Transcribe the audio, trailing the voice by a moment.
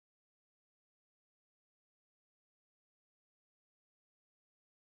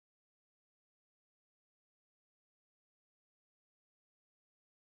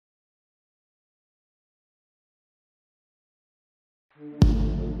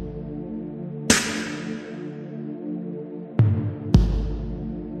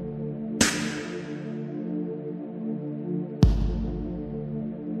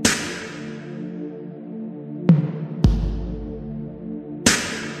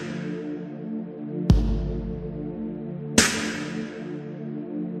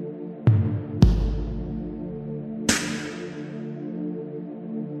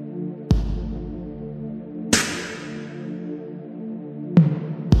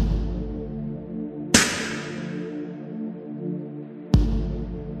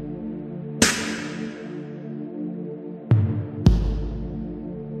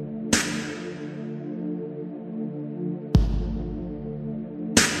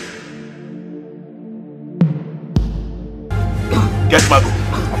Get Magu.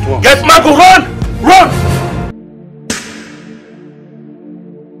 Get Magu, run! Run!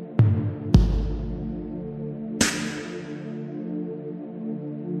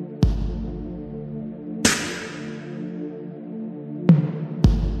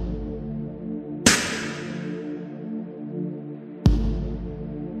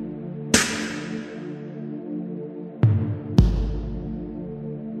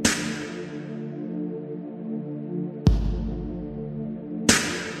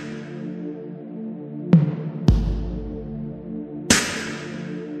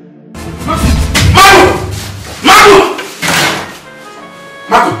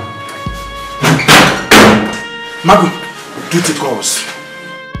 Magu, duty calls.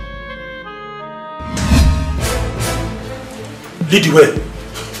 Lead the way.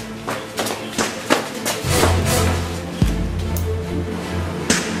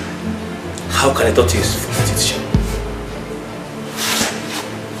 How can I talk to you from the teacher?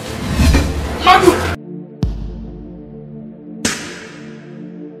 Magu!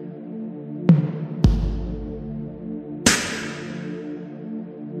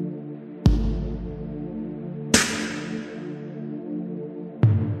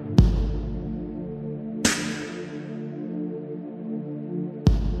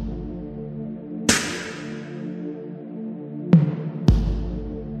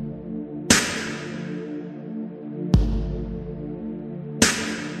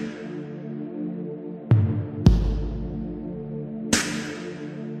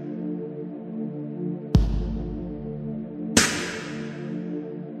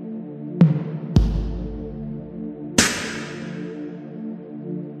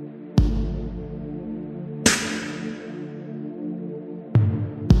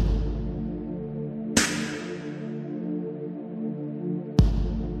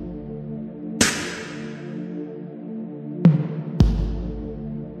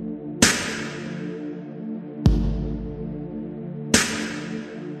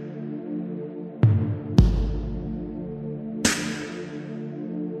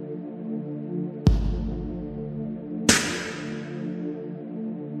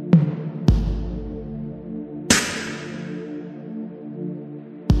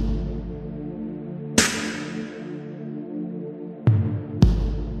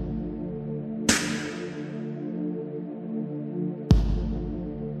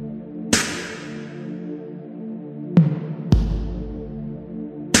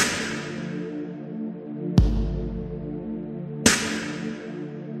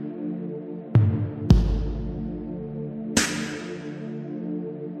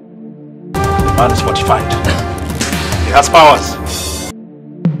 Man is fortified. He has powers.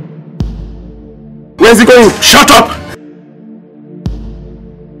 Where's he going? Shut up!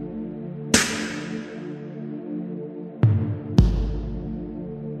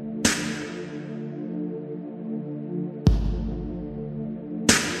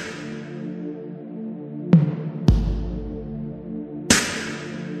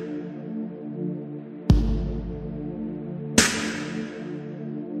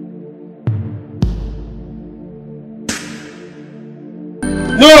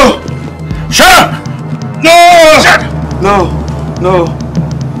 No! Shut up! No! Shut up! No! No!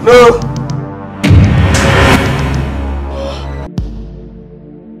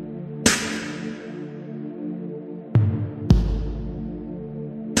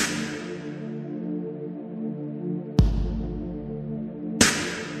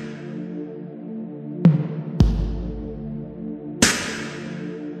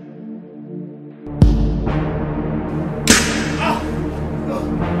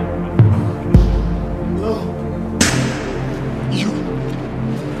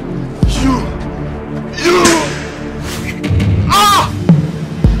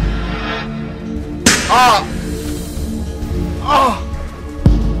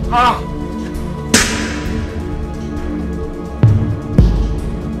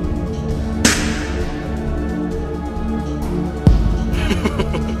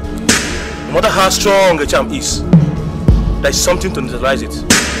 matter how strong a charm is, there is something to neutralize it.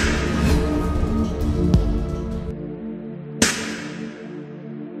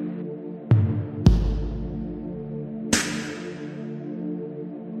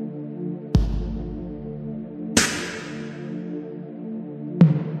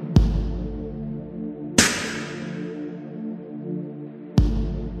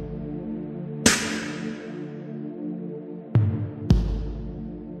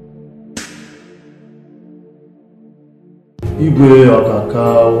 Igwe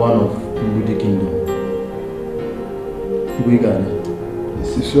Okaka, one of Nollywood Kingdom. Igwe Ghana.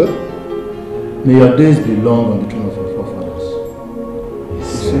 Is this so? May your days be long on the throne of your forefathers.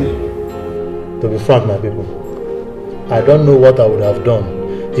 Is this so? To be frank, my people, I don't know what I would have done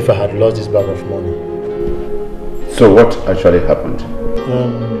if I had lost this bag of money. So what actually happened?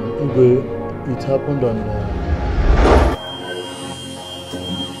 Igwe, it happened on...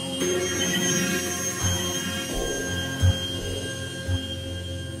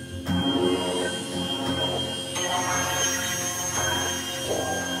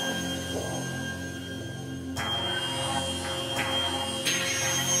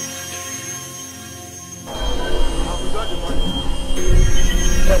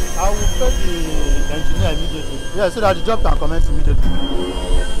 Yeah, so that the job can commence immediately.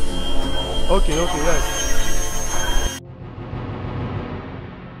 Okay, yes.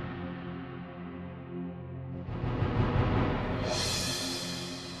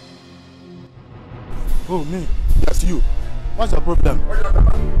 Oh, me? Yes, you. What's your problem?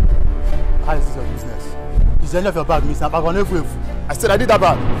 How is this your business? Is any of your bag missing? I said I did that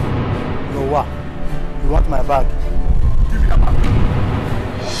bag. No, what? You want my bag? Give me that bag.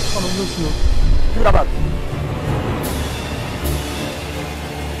 Come on, no. Give me that bag.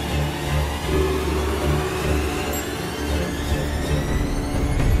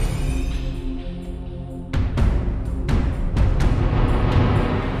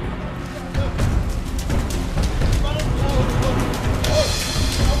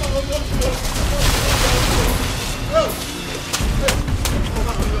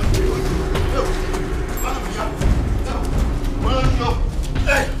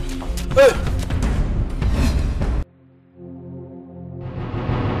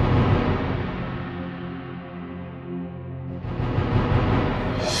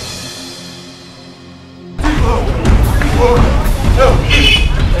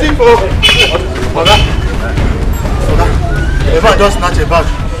 Just snatch a bag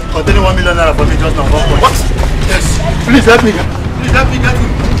containing 1 million naira for me just now. What? Yes. Please help me. Please help me get him.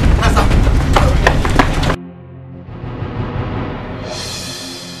 Yes, sir.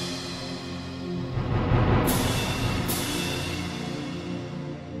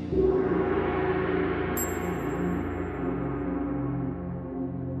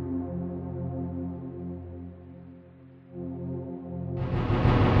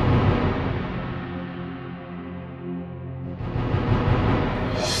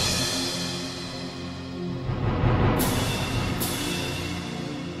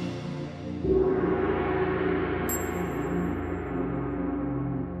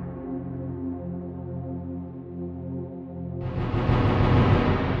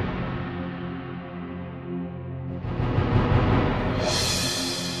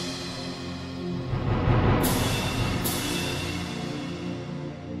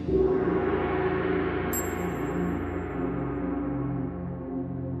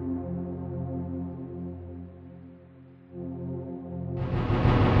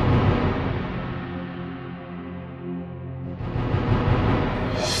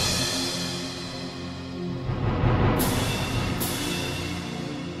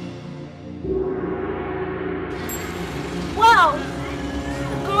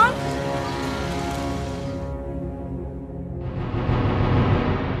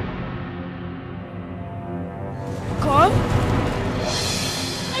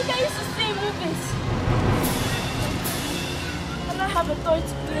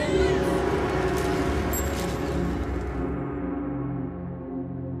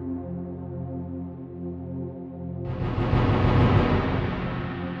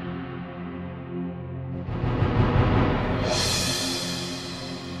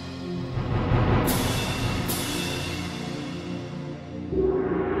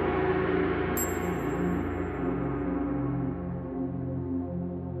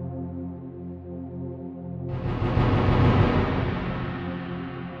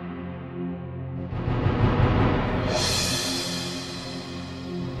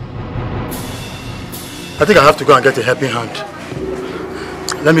 I think I have to go and get a helping hand.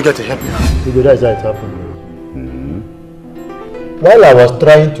 Let me get a helping hand. That's how it happened. While I was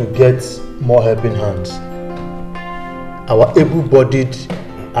trying to get more helping hands. Our able-bodied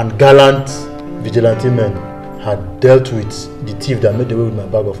and gallant vigilante men had dealt with the thief that made away with my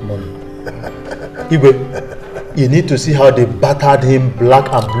bag of money. Igwe, you need to see how they battered him black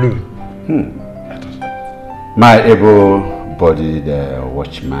and blue. My able-bodied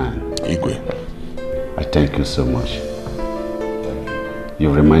watchman. Igwe. I thank you so much.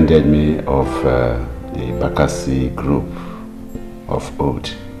 You reminded me of the Bakassi group of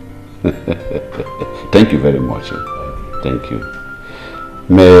old. Thank you very much. Thank you.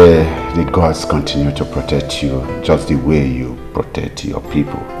 May the gods continue to protect you just the way you protect your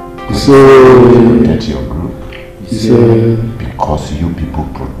people. Protect your group. Because you people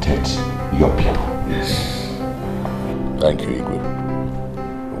protect your people. Yes. Thank you,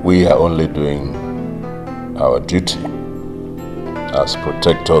 Igwe. We are only doing our duty as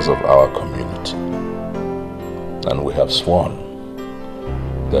protectors of our community. And we have sworn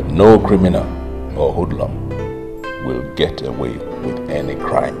that no criminal or hoodlum will get away with any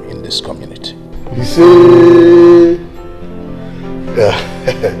crime in this community. You see,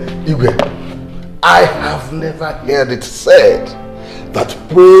 Igwe, I have never heard it said that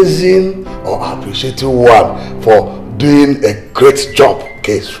praising or appreciating one for doing a great job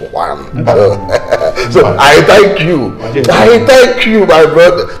case one. So I thank you. I thank you, my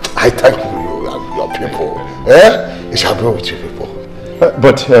brother. I thank you and your people. It shall be with you people.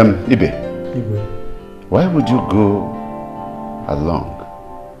 But Ibe, why would you go along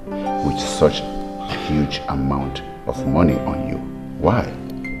with such a huge amount of money on you? Why?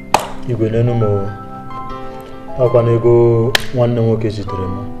 Igwe no more. How can I go one more case? You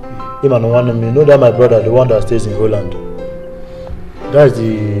know that my brother, the one that stays in Holland. That's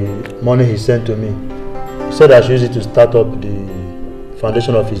the money he sent to me. He said I should use it to start up the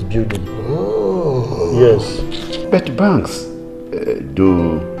foundation of his building. Oh. Yes. But banks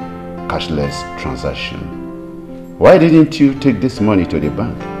do cashless transaction. Why didn't you take this money to the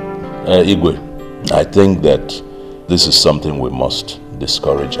bank? Igwe, I think that this is something we must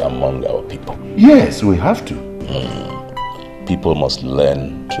discourage among our people. Yes, we have to. People must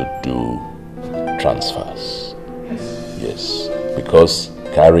learn to do transfers. Yes, because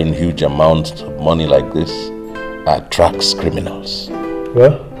carrying huge amounts of money like this attracts criminals.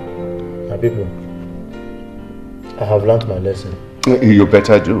 Well, my people, I have learned my lesson. You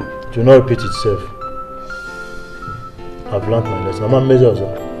better do. Do not repeat itself. I've learned my lesson. I'm amazed also.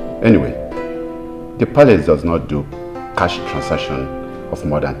 Anyway, the palace does not do cash transaction of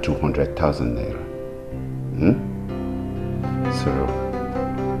more than 200,000 naira. So,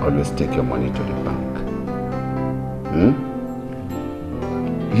 always take your money to the bank.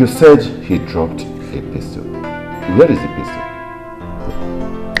 You said he dropped a pistol. Where is the pistol?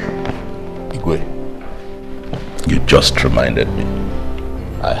 Igwe, you just reminded me.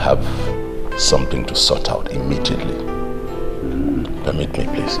 I have something to sort out immediately. Permit me,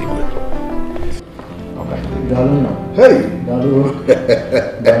 please, Igwe. Hey!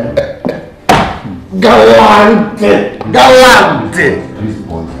 Galante! Galante!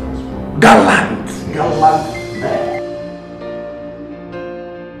 Galante! Galante!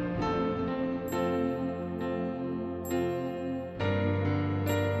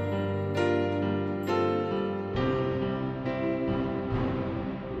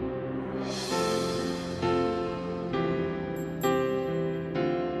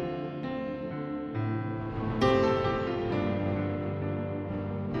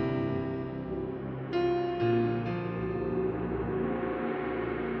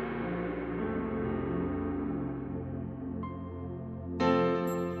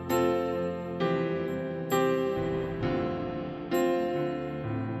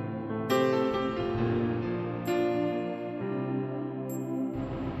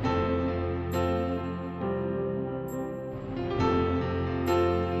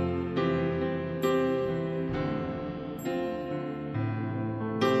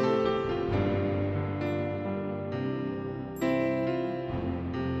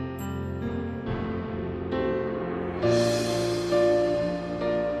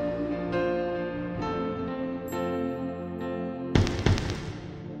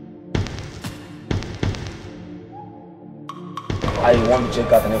 I want to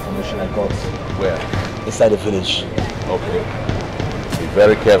check out an information I got. Where? Inside the village. Okay. Be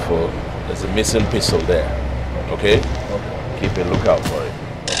very careful. There's a missing pistol there. Okay? Okay. Keep a lookout for it.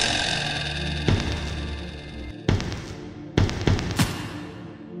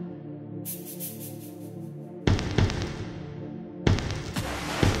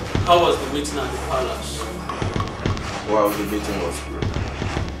 How was the meeting at the palace? Well, the meeting was good.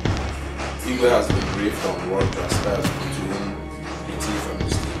 Igwe has been briefed on what transpired between the thief and the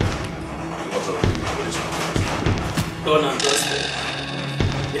stealer. result of the police report? Done and dusted.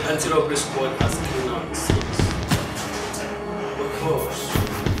 The anti-robbery squad has cleaned out the scenes. Of course,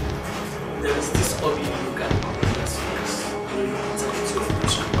 there is this hobby you look at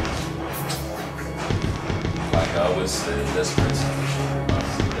like I always say, let's press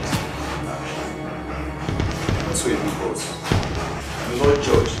that's what it goes. You not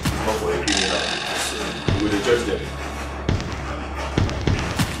judge, not for a criminal. We will judge them.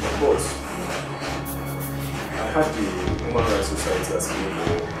 Of course. I had the Human Rights Society as a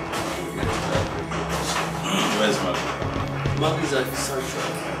label. Where's Mark? Mark is at the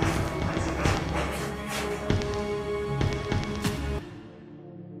sanctuary.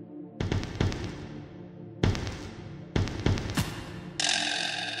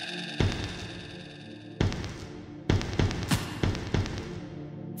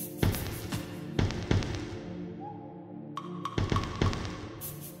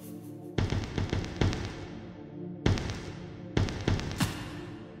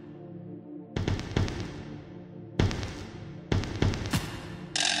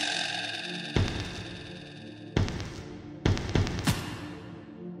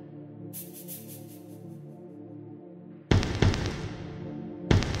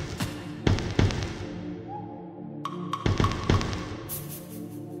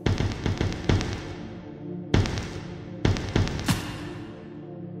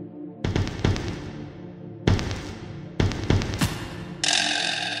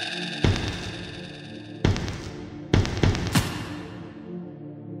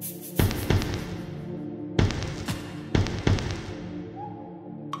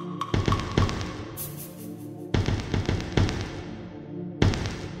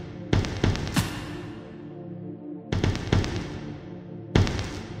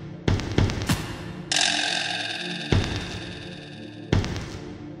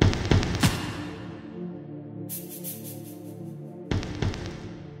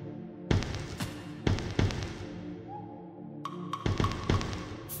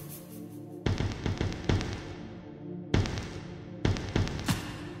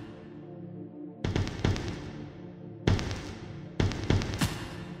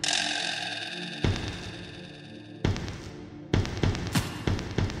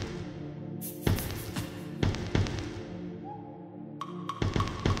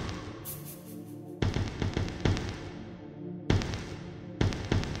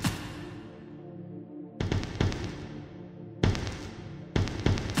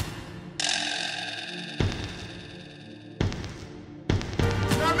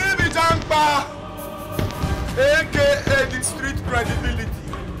 AKA the street credibility,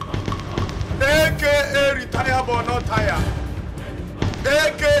 AKA retire but not tire,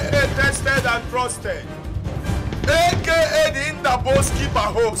 AKA tested and trusted, AKA the Interboss keeper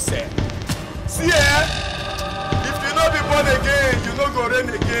wholesale. See if you no be born again, you no go reign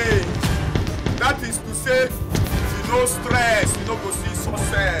again. That is to say, if you no stress, you no go see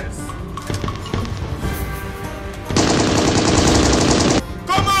success.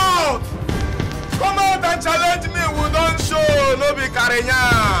 Come out and challenge me, we don't show, no be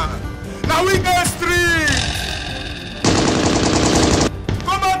Carignan. Now we go street.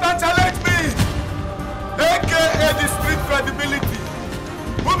 Come out and challenge me, AKA the street credibility.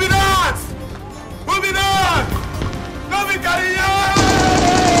 Who be that? Who be that? No be Carignan.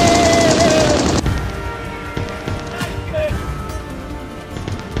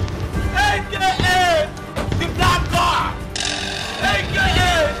 AKA the black car.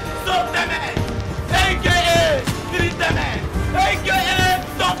 AKA stop them. AKA Kiriteme, AKA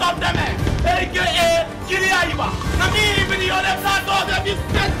Stop of them, AKA Kiriaiba. Na me even the other side of them is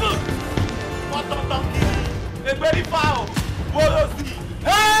settled. What of them Kiri? A very foul. What was the?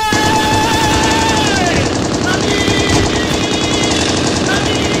 Hey! Nami!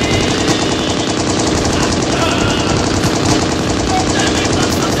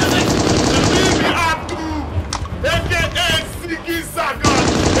 AKA Siki Saga,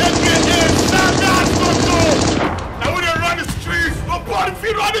 AKA Saga Soto. Now we don't run the streets, nobody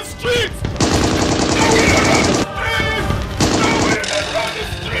feel run the streets. Now we don't run the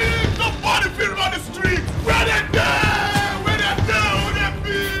streets, nobody feel run the streets. Where they there, who they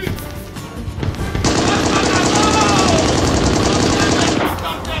be?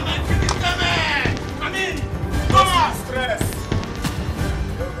 I mean, come on, stress.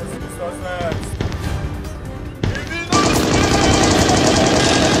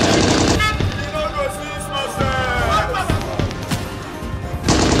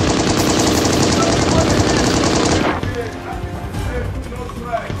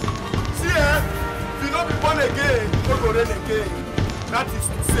 Again, you don't go rain again. That is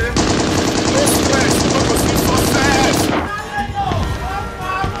to say, no stress, no go see success.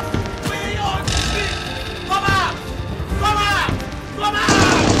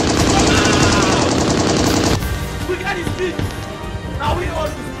 We got his feet. Now we all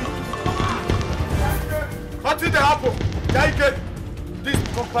his feet. Come on. What did happen? There get this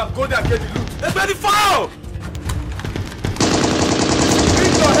compound. Go there and get the loot. Let's ready fire.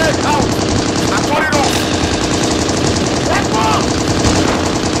 Bring your head out and turn it off. Let's go.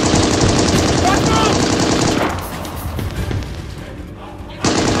 Let's go.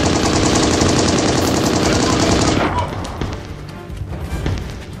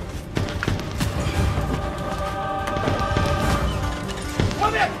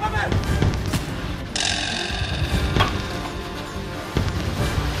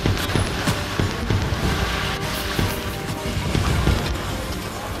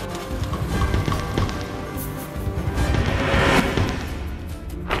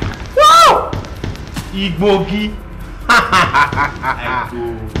 Igbogi.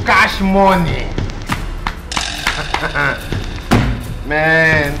 Cash money.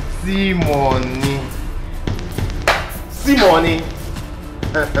 Man, see money. See money.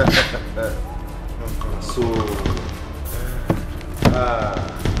 So,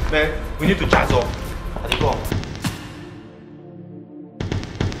 man, we need to charge up. Let's go.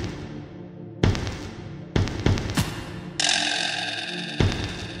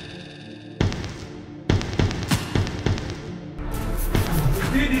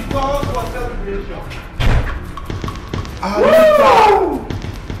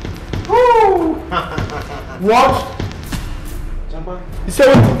 What? You say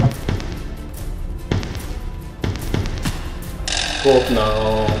what? Go up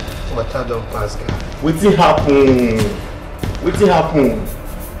now. Water don't pass, guy. Wetin happen? Wetin happen?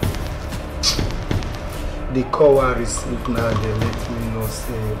 The call I received now, they let me know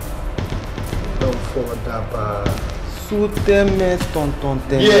say don't fall that bad. So teme, ton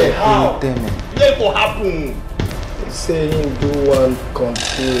teme. Yeah, how? Teme. Yeah, what happen? They say him do one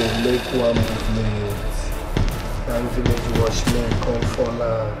control, make one movement. And village watchmen come for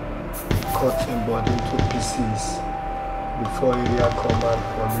cut him body into pieces. Before area command,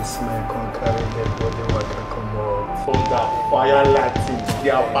 policemen come carry their body waka come out. From that fire Latin,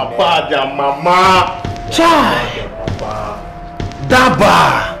 their papa, their mama. Chai! Daba!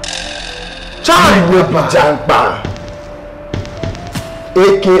 Chai! Jangba!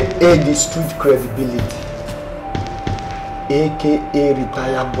 AKA the street credibility. AKA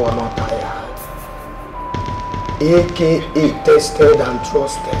retired but not tired. AKA tested and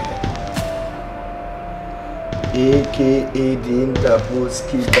trusted. AKA the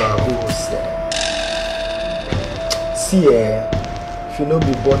Indaboski Bahose. See, if you no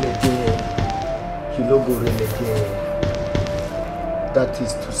be born again, you no go reign again. That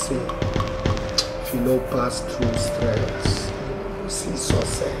is to say, if you no pass through stress, you see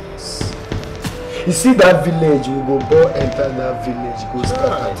success. You see that village, we go born enter that village, go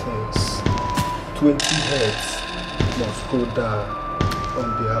start things. 20 heads must go down on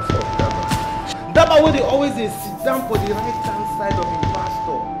behalf of Daba. Daba wey dey always dey sit down for the right hand side of him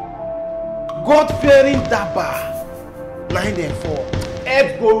pastor. God-fearing Daba. Na him dem fall.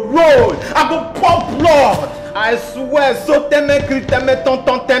 Head go roll. I go pour blood. I swear, so teme, kriteme,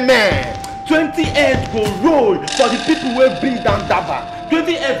 ton teme. 20 heads go roll for the people wey bring down Daba.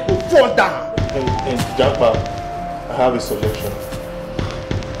 20 heads go fall down. And Japa, I have a suggestion.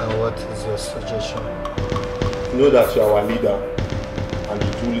 And what is your suggestion? You know that you are our leader and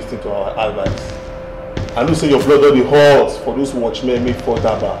you do listen to our advice. I know say your blood will be hot for those watchmen made for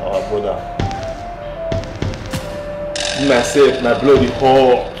Daba, our brother. Me myself, my blood is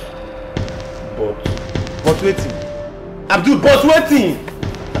hot. But waiting. Abdul, but waiting.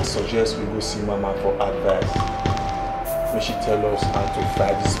 I suggest we go see Mama for advice. May she tell us how to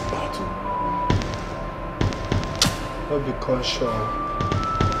fight this battle. Not be conscious.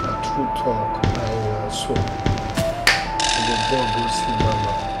 A true talk, I so. The boy go see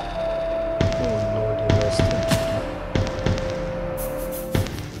Mama. Oh no, the next thing to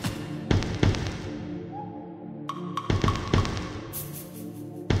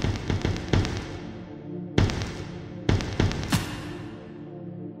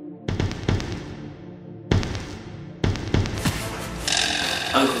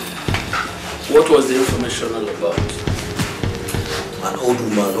Uncle, what was the information all about? An old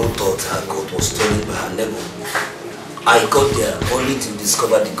woman who thought her goat was stolen by her neighbor. I got there only to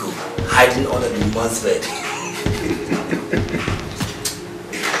discover the goat hiding under the woman's bed.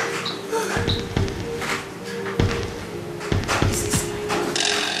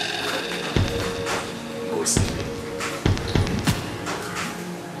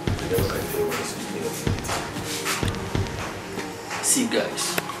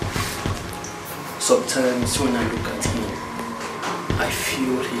 Sometimes when I look at him, I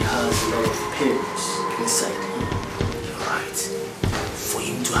feel he has a lot of pains inside him. You're right. For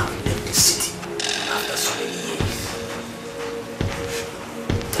him to have left the city after so many years,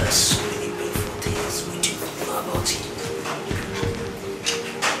 there are so many painful things we do know about him.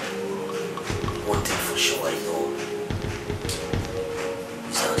 One thing for sure I know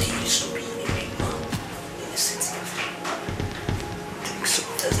is that he used to be a big man in the city. So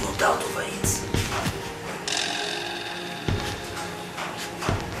there's no doubt over it.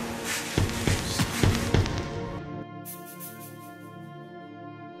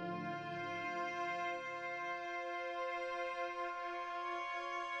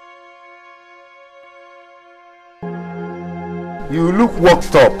 You look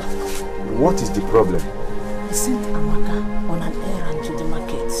worked up. What is the problem? He sent Amaka on an errand to the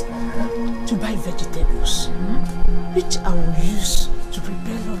market to buy vegetables, which I will use to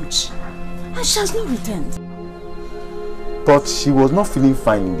prepare lunch. And she has not returned. But she was not feeling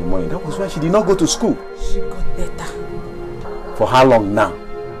fine in the morning. That was why she did not go to school. She got better. For how long now?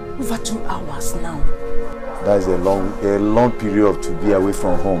 Over 2 hours now. That is a long period to be away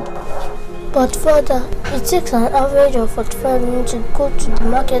from home. But father, it takes an average of 45 minutes to go to the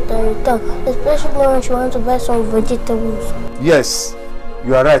market and return, especially when you want to buy some vegetables. Yes,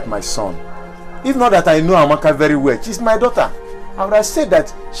 you are right, my son. If not that I know Amaka very well, she's my daughter. I would have said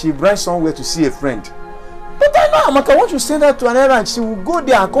that she ran somewhere to see a friend. But I know Amaka, once you send her to an errand, she will go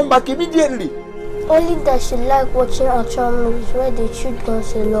there and come back immediately. Only that she likes watching action movies where they shoot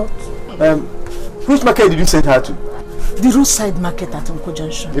guns a lot. Which market did you send her to? The roadside market at Unko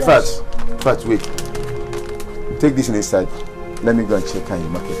Junction. In fact, wait. Take this inside. Let me go and check her in the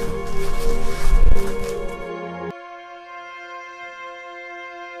market.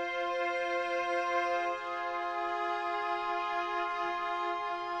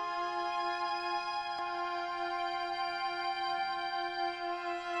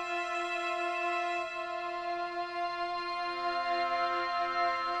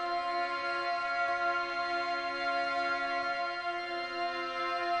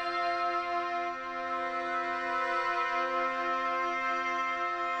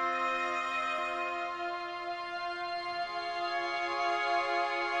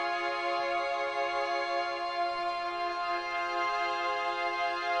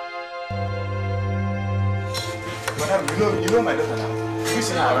 You know my daughter now. You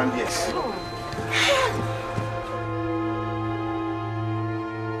see her around here.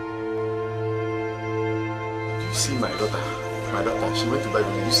 Do you see my daughter? My daughter, she went to buy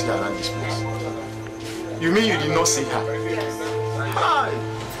food. Did you see her around this place? You mean you did not see her? Yes.